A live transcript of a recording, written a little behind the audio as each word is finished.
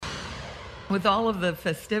With all of the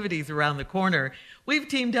festivities around the corner, we've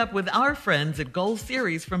teamed up with our friends at Gold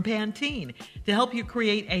Series from Pantene to help you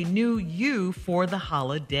create a new you for the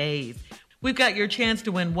holidays. We've got your chance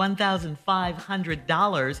to win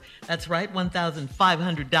 $1,500. That's right,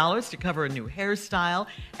 $1,500 to cover a new hairstyle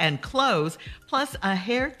and clothes, plus a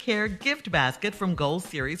hair care gift basket from Gold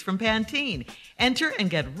Series from Pantene. Enter and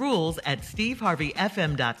get rules at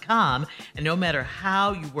steveharveyfm.com. And no matter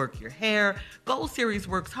how you work your hair, Gold Series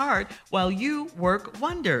works hard while you work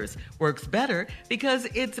wonders. Works better because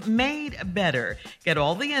it's made better. Get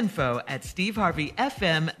all the info at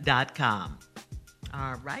steveharveyfm.com.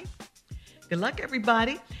 All right. Good luck,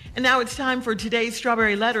 everybody. And now it's time for today's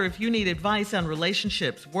Strawberry Letter. If you need advice on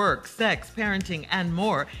relationships, work, sex, parenting, and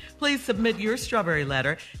more, please submit your Strawberry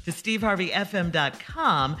Letter to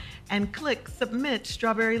steveharveyfm.com and click Submit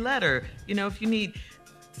Strawberry Letter. You know, if you need,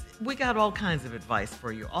 we got all kinds of advice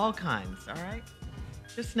for you, all kinds, all right?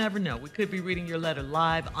 Just never know. We could be reading your letter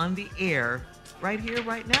live on the air right here,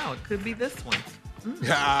 right now. It could be this one.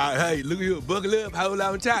 Hey, look here, buckle up, hold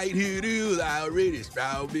on tight. Here it is, already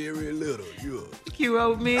strawberry letter. Yeah. Thank you,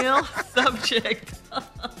 oatmeal. Subject.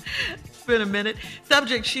 It's been a minute.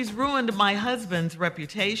 Subject, she's ruined my husband's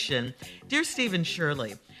reputation. Dear Stephen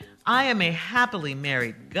Shirley, I am a happily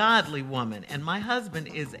married, godly woman, and my husband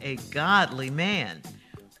is a godly man.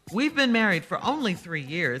 We've been married for only 3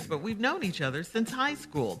 years, but we've known each other since high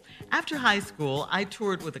school. After high school, I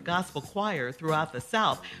toured with a gospel choir throughout the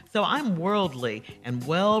South, so I'm worldly and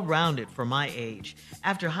well-rounded for my age.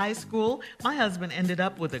 After high school, my husband ended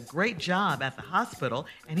up with a great job at the hospital,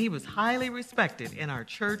 and he was highly respected in our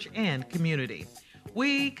church and community.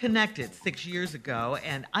 We connected 6 years ago,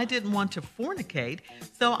 and I didn't want to fornicate,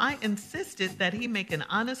 so I insisted that he make an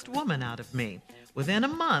honest woman out of me. Within a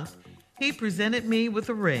month, he presented me with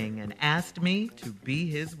a ring and asked me to be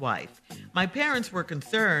his wife. My parents were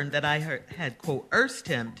concerned that I had coerced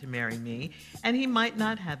him to marry me, and he might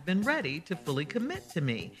not have been ready to fully commit to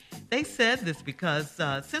me. They said this because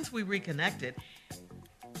since we reconnected,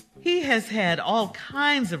 he has had all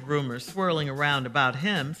kinds of rumors swirling around about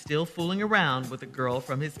him still fooling around with a girl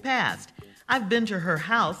from his past. I've been to her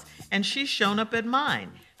house, and she's shown up at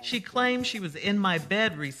mine. She claimed she was in my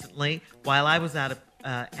bed recently while I was at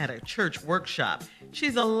a church workshop.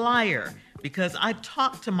 She's a liar because I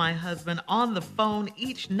talked to my husband on the phone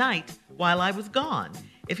each night while I was gone.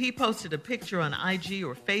 If he posted a picture on IG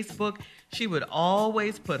or Facebook, she would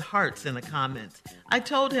always put hearts in the comments. I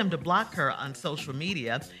told him to block her on social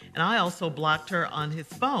media, and I also blocked her on his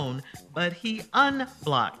phone, but he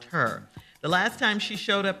unblocked her. The last time she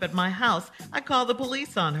showed up at my house, I called the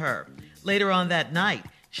police on her. Later on that night,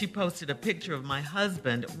 she posted a picture of my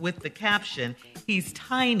husband with the caption, "He's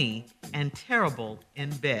tiny and terrible in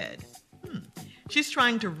bed." She's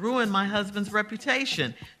trying to ruin my husband's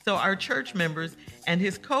reputation so our church members and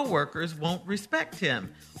his co-workers won't respect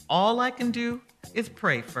him. All I can do is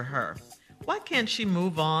pray for her. Why can't she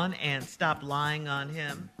move on and stop lying on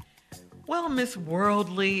him? Well, Miss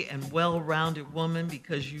Worldly and well-rounded woman,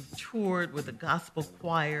 because you've toured with a gospel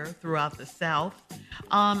choir throughout the South,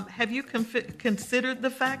 have you considered the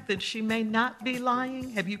fact that she may not be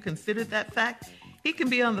lying? Have you considered that fact? He can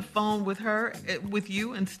be on the phone with her, with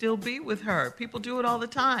you, and still be with her. People do it all the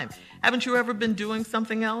time. Haven't you ever been doing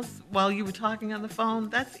something else while you were talking on the phone?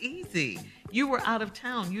 That's easy. You were out of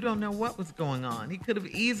town. You don't know what was going on. He could have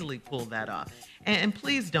easily pulled that off. And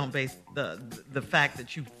please don't base the fact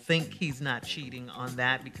that you think he's not cheating on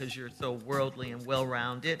that because you're so worldly and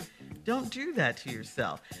well-rounded. Don't do that to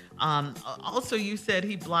yourself. Also, you said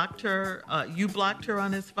he blocked her. You blocked her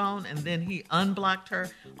on his phone, and then he unblocked her.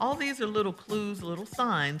 All these are little clues, little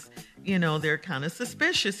signs. You know, they're kind of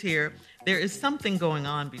suspicious here. There is something going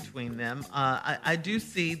on between them. I do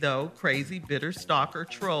see, though, crazy, bitter stalker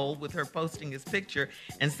troll with her posting his picture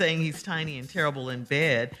and saying he's tiny and terrible in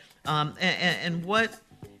bed. And what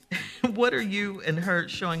are you and her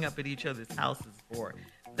showing up at each other's houses for?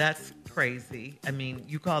 That's crazy. I mean,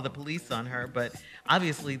 you call the police on her, but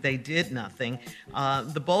obviously they did nothing.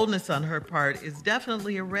 The boldness on her part is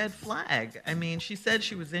definitely a red flag. I mean, she said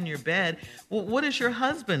she was in your bed. Well, what is your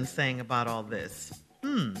husband saying about all this?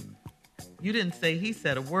 You didn't say he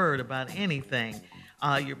said a word about anything.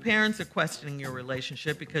 Your parents are questioning your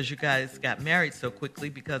relationship because you guys got married so quickly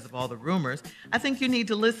because of all the rumors. I think you need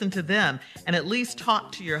to listen to them and at least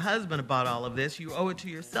talk to your husband about all of this. You owe it to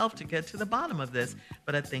yourself to get to the bottom of this,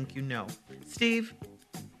 but I think you know. Steve?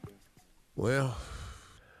 Well,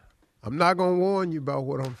 I'm not going to warn you about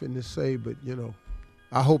what I'm finna say, but, you know,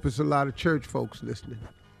 I hope it's a lot of church folks listening.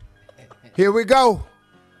 Here we go.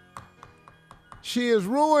 She has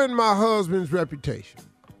ruined my husband's reputation.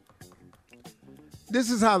 This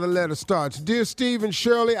is how the letter starts. Dear Stephen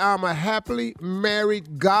Shirley, I'm a happily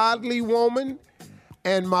married, godly woman,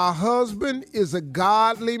 and my husband is a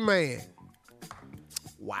godly man.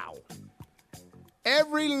 Wow.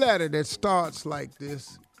 Every letter that starts like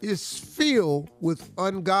this is filled with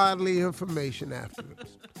ungodly information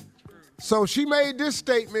afterwards. So she made this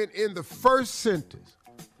statement in the first sentence.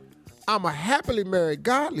 I'm a happily married,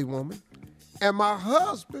 godly woman, and my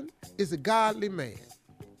husband is a godly man.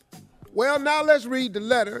 Well, now let's read the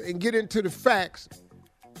letter and get into the facts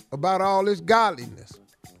about all this godliness.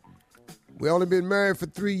 We only been married for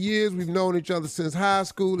 3 years. We've known each other since high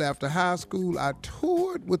school. After high school, I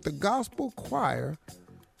toured with the gospel choir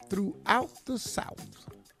throughout the South.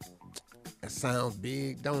 That sounds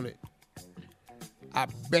big, don't it? I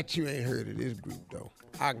bet you ain't heard of this group, though.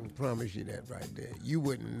 I can promise you that right there. You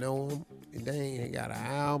wouldn't know them. They ain't got an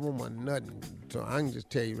album or nothing. So I can just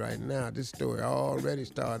tell you right now, this story already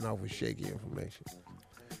starting off with shaky information.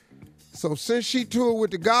 So since she toured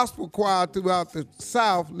with the gospel choir throughout the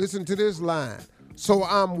South, listen to this line. So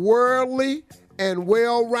I'm worldly and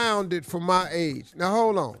well-rounded for my age. Now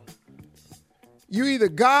hold on. You either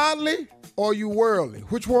godly or you worldly.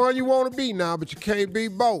 Which one you want to be now, but you can't be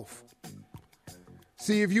both.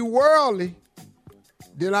 See, if you worldly,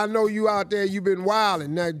 then I know you out there, you've been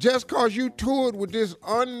wilding. Now, just because you toured with this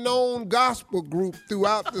unknown gospel group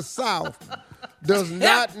throughout the South does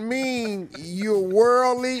not mean you're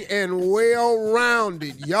worldly and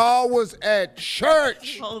well-rounded. Y'all was at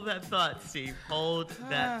church. Hold that thought, Steve. Hold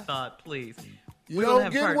that thought, please. You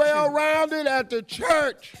don't get well-rounded at the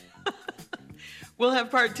church. We'll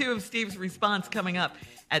have part 2 of Steve's response coming up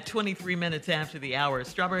at 23 minutes after the hour.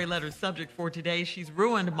 Strawberry Letter's subject for today, she's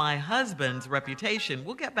ruined my husband's reputation.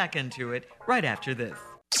 We'll get back into it right after this.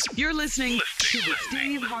 You're listening to the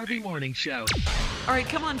Steve Harvey Morning Show. All right,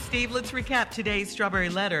 come on, Steve. Let's recap today's Strawberry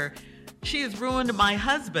Letter. She has ruined my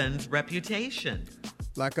husband's reputation.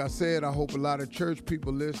 Like I said, I hope a lot of church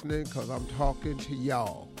people listening because I'm talking to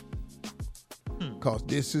y'all. Because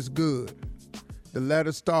this is good. The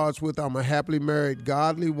letter starts with, I'm a happily married,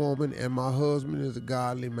 godly woman, and my husband is a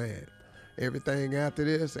godly man. Everything after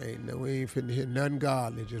this, we ain't finna hear nothing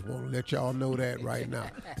godly. Just want to let y'all know that right now.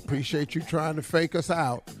 Appreciate you trying to fake us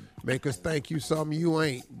out, make us think you something you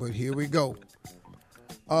ain't, but here we go.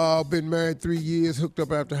 Been married 3 years, hooked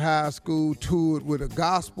up after high school, toured with a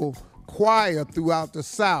gospel choir throughout the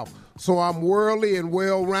South. So I'm worldly and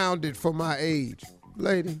well-rounded for my age.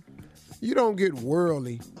 Lady, you don't get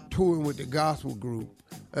worldly touring with the gospel group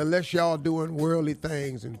unless y'all doing worldly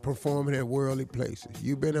things and performing at worldly places.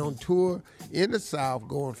 You've been on tour in the South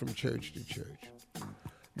going from church to church.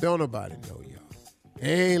 Don't nobody know y'all. It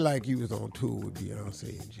ain't like you was on tour with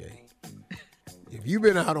Beyonce and Jay. If you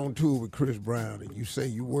been out on tour with Chris Brown and you say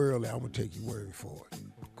you worldly, I'm going to take your word for it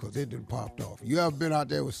because it done popped off. You ever been out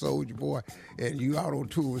there with Soulja Boy and you out on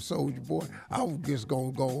tour with Soulja Boy, I was just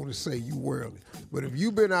going to go on and say you worldly. But if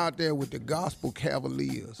you been out there with the Gospel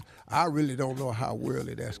Cavaliers, I really don't know how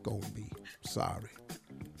worldly that's going to be. Sorry.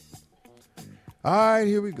 All right,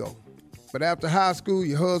 here we go. But after high school,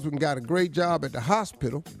 your husband got a great job at the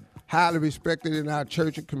hospital, highly respected in our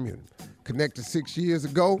church and community. Connected 6 years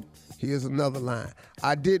ago, here's another line.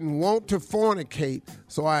 I didn't want to fornicate,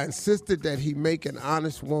 so I insisted that he make an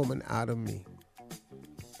honest woman out of me.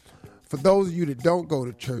 For those of you that don't go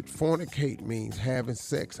to church, fornicate means having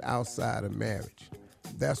sex outside of marriage.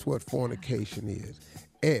 That's what fornication is.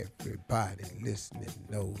 Everybody listening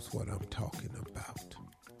knows what I'm talking about.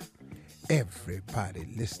 Everybody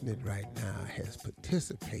listening right now has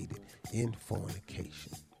participated in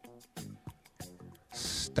fornication.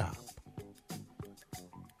 Stop.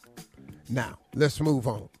 Now, let's move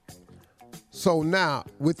on. So now,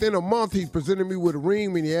 within a month, he presented me with a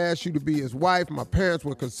ring when he asked you to be his wife. My parents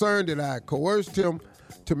were concerned that I had coerced him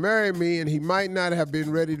to marry me and he might not have been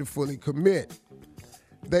ready to fully commit.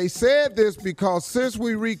 They said this because since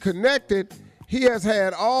we reconnected, he has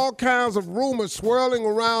had all kinds of rumors swirling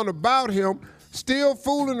around about him, still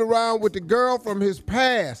fooling around with the girl from his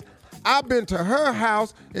past. I've been to her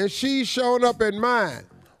house and she's shown up at mine.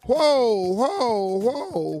 Whoa, whoa,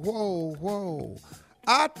 whoa, whoa, whoa.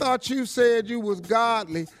 I thought you said you was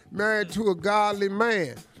godly, married to a godly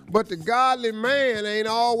man. But the godly man ain't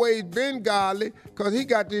always been godly because he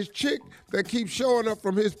got this chick that keeps showing up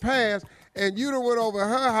from his past and you done went over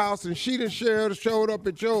her house and she done showed up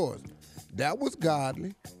at yours. That was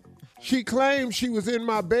godly. She claimed she was in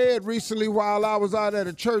my bed recently while I was out at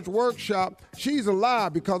a church workshop. She's a lie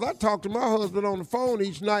because I talked to my husband on the phone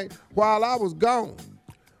each night while I was gone.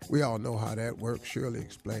 We all know how that works. Shirley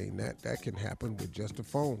explained that. That can happen with just a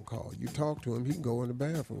phone call. You talk to him, he can go in the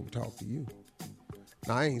bathroom and talk to you.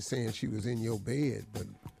 Now, I ain't saying she was in your bed, but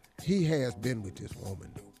he has been with this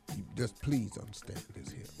woman, though. You just please understand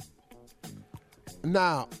this here.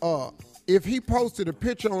 Now, if he posted a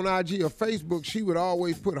picture on IG or Facebook, she would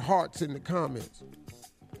always put hearts in the comments.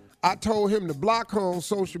 I told him to block her on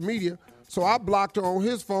social media, so I blocked her on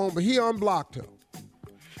his phone, but he unblocked her.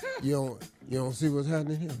 You don't see what's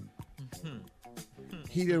happening here?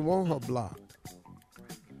 He didn't want her blocked.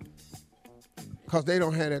 Because they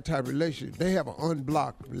don't have that type of relationship. They have an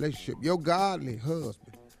unblocked relationship. Your godly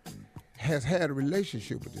husband has had a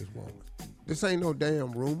relationship with this woman. This ain't no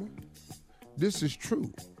damn rumor. This is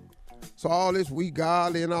true. So all this we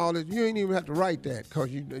godly and all this, you ain't even have to write that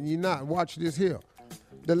because you're not. Watch this here.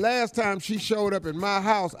 The last time she showed up at my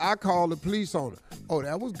house, I called the police on her. Oh,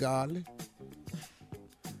 that was godly.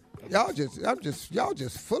 Y'all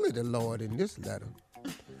just full of the Lord in this letter.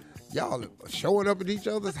 Y'all showing up at each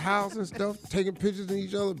other's house and stuff, taking pictures in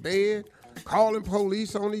each other's bed, calling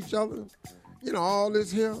police on each other. You know, all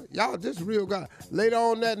this here. Y'all just real God. Later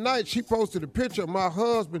on that night, she posted a picture of my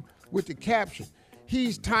husband with the caption,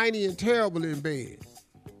 "He's tiny and terrible in bed."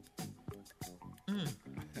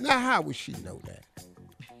 Now, how would she know that?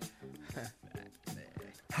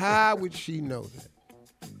 How would she know that?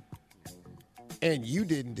 And you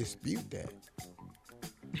didn't dispute that.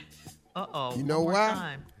 Uh-oh. You know why?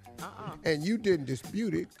 Time. And you didn't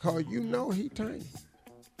dispute it because you know he tiny.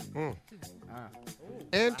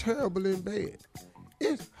 And terrible in bed.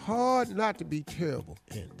 It's hard not to be terrible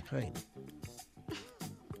and tiny.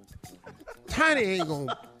 Tiny ain't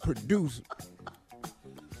gonna produce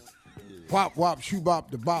whop, whop, shoo,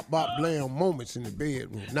 bop, the bop, bop, blam moments in the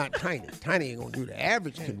bedroom. Not Tiny. Tiny ain't gonna do the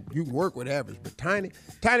average. You can work with average, but Tiny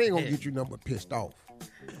ain't gonna get you nothing but pissed off.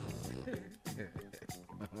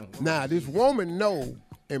 Now, this woman know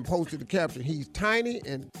and posted the caption, "He's tiny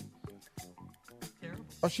and..." Terrible.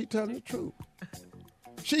 Or she telling the truth?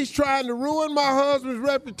 She's trying to ruin my husband's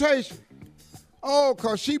reputation. Oh,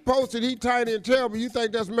 because she posted he tiny and terrible. You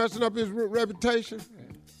think that's messing up his reputation?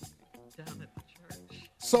 Down at the church.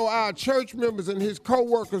 So our church members and his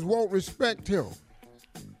co-workers won't respect him.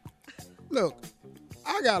 Look,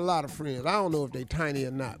 I got a lot of friends. I don't know if they tiny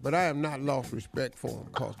or not, but I have not lost respect for them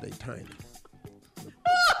because they tiny.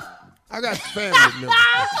 I got family members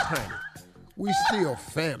that's tiny. We still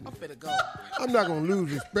family. I'm not going to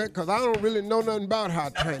lose respect because I don't really know nothing about how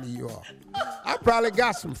tiny you are. I probably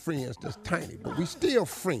got some friends that's tiny, but we still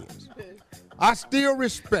friends. I still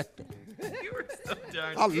respect them. You were so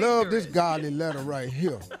darn I love this ignorant. godly letter right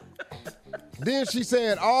here. Then she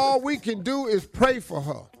said, all we can do is pray for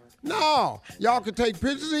her. No, y'all can take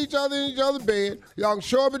pictures of each other in each other's bed. Y'all can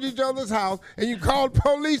show up at each other's house, and you call the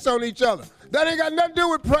police on each other. That ain't got nothing to do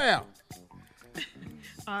with prayer.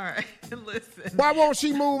 All right, listen. Why won't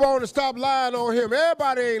she move on and stop lying on him?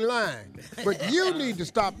 Everybody ain't lying. But you need to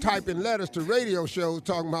stop typing letters to radio shows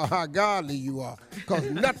talking about how godly you are, because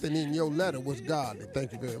nothing in your letter was godly.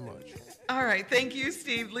 Thank you very much. All right, thank you,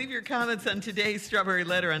 Steve. Leave your comments on today's Strawberry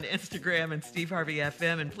Letter on Instagram and Steve Harvey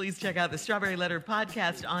FM. And please check out the Strawberry Letter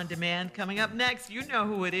podcast on demand. Coming up next, you know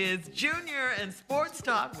who it is, Junior and Sports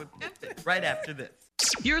Talk with Pimpin' right after this.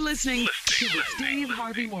 You're listening to the Steve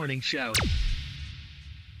Harvey Morning Show.